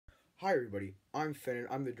Hi everybody, I'm Fennett.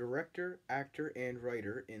 I'm the director, actor, and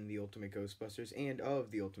writer in The Ultimate Ghostbusters and of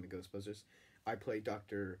The Ultimate Ghostbusters. I play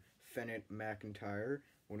Dr. Fennett McIntyre,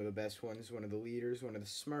 one of the best ones, one of the leaders, one of the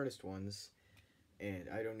smartest ones. And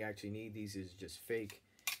I don't actually need these, it's just fake.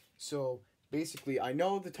 So, basically, I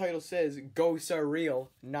know the title says ghosts are real,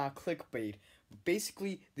 not clickbait.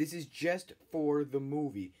 Basically, this is just for the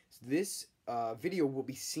movie. So this video will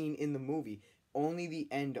be seen in the movie. Only the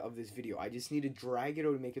end of this video. I just need to drag it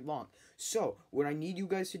out and make it long. So, what I need you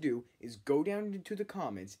guys to do is go down into the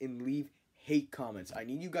comments and leave hate comments. I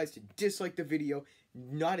need you guys to dislike the video.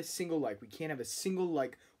 Not a single like. We can't have a single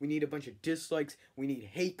like. We need a bunch of dislikes. We need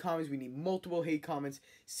hate comments. We need multiple hate comments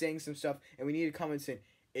saying some stuff. And we need a comment saying,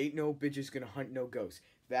 ain't no bitches gonna hunt no ghosts.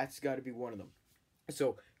 That's got to be one of them.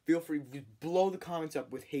 So, feel free to blow the comments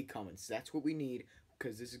up with hate comments. That's what we need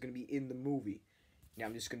because this is going to be in the movie. Now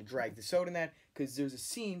I'm just going to drag this out in that because there's a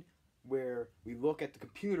scene where we look at the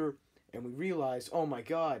computer and we realize, oh my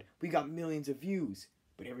god, we got millions of views,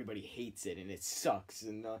 but everybody hates it and it sucks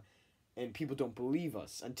and people don't believe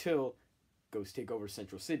us until ghosts take over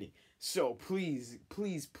Central Sydney. So please,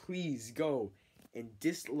 please, please go and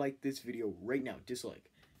dislike this video right now. Dislike.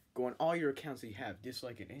 Go on all your accounts that you have,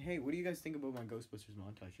 dislike it. And hey, what do you guys think about my Ghostbusters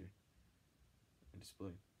montage here?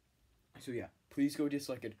 Display. So yeah, please go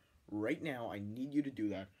dislike it right now. I need you to do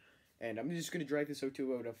that. And I'm just going to drag this out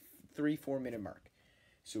to about a 3-4 minute mark.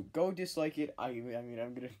 So go dislike it. I mean,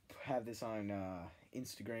 I'm going to have this on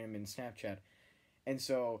Instagram and Snapchat. And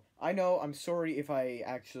so, I know, I'm sorry if I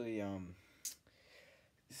actually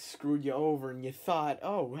screwed you over and you thought,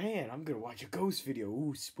 oh man, I'm going to watch a ghost video.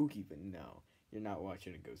 Ooh, spooky. But no, you're not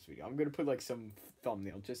watching a ghost video. I'm going to put like some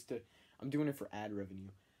thumbnail just to, I'm doing it for ad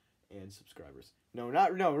revenue and subscribers. No,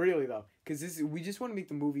 really though, because we just want to make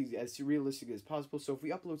the movies as realistic as possible. So if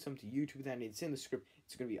we upload some to YouTube, then it's in the script,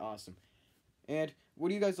 it's gonna be awesome. And what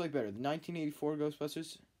do you guys like better, the 1984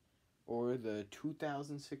 Ghostbusters or the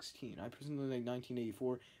 2016? I personally like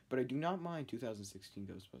 1984, but I do not mind 2016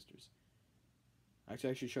 Ghostbusters.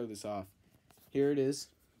 Actually, I should show this off. Here it is.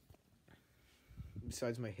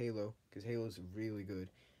 Besides my Halo, because Halo's really good.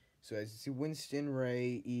 So as you see, Winston,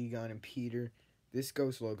 Ray, Egon, and Peter. This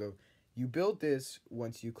ghost logo. You build this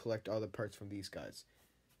once you collect all the parts from these guys.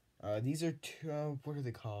 These are two, what are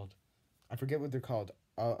they called? I forget what they're called.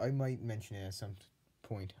 I might mention it at some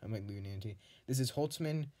point. I might leave an ante. This is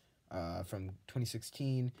Holtzman from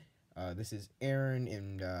 2016. This is Aaron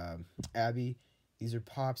and Abby. These are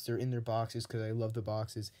Pops. They're in their boxes because I love the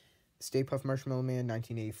boxes. Stay Puft Marshmallow Man,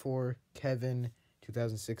 1984. Kevin,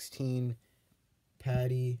 2016.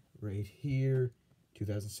 Patty, right here.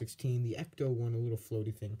 2016, the Ecto one, a little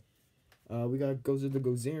floaty thing. We got Gozer the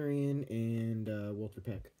Gozerian and Walter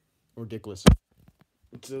Peck, or Dickless.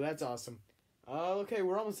 So that's awesome. Okay,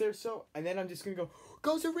 we're almost there. So, and then I'm just gonna go,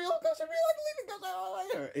 Gozer real, I believe it,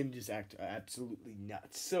 Gozer, and just act absolutely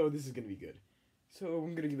nuts. So this is gonna be good. So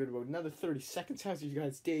I'm gonna give it about another 30 seconds. How's your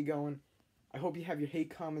guys' day going? I hope you have your hate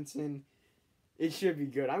comments in. It should be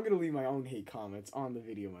good. I'm gonna leave my own hate comments on the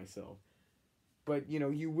video myself. But, you know,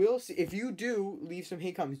 you will see, if you do leave some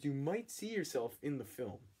hate comments, you might see yourself in the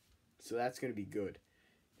film. So that's going to be good.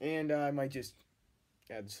 And I might just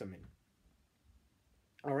add some in.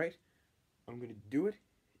 Alright, I'm going to do it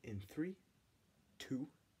in 3, 2,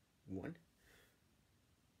 1.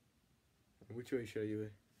 Which way should I do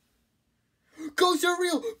it? Ghosts are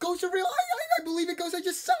real! Ghosts are real! I believe it, ghosts. I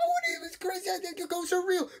just saw one. It was crazy. I think ghosts are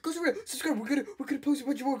real. Ghosts are real. Subscribe. We're gonna post a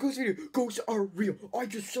bunch of more ghost videos. Ghosts are real. I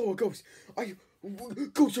just saw a ghost.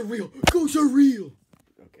 Ghosts are real. Ghosts are real.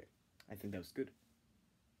 Okay, I think that was good.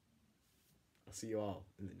 I'll see you all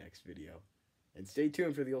in the next video, and stay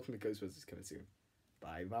tuned for the Ultimate Ghostbusters coming soon.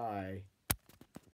 Bye bye.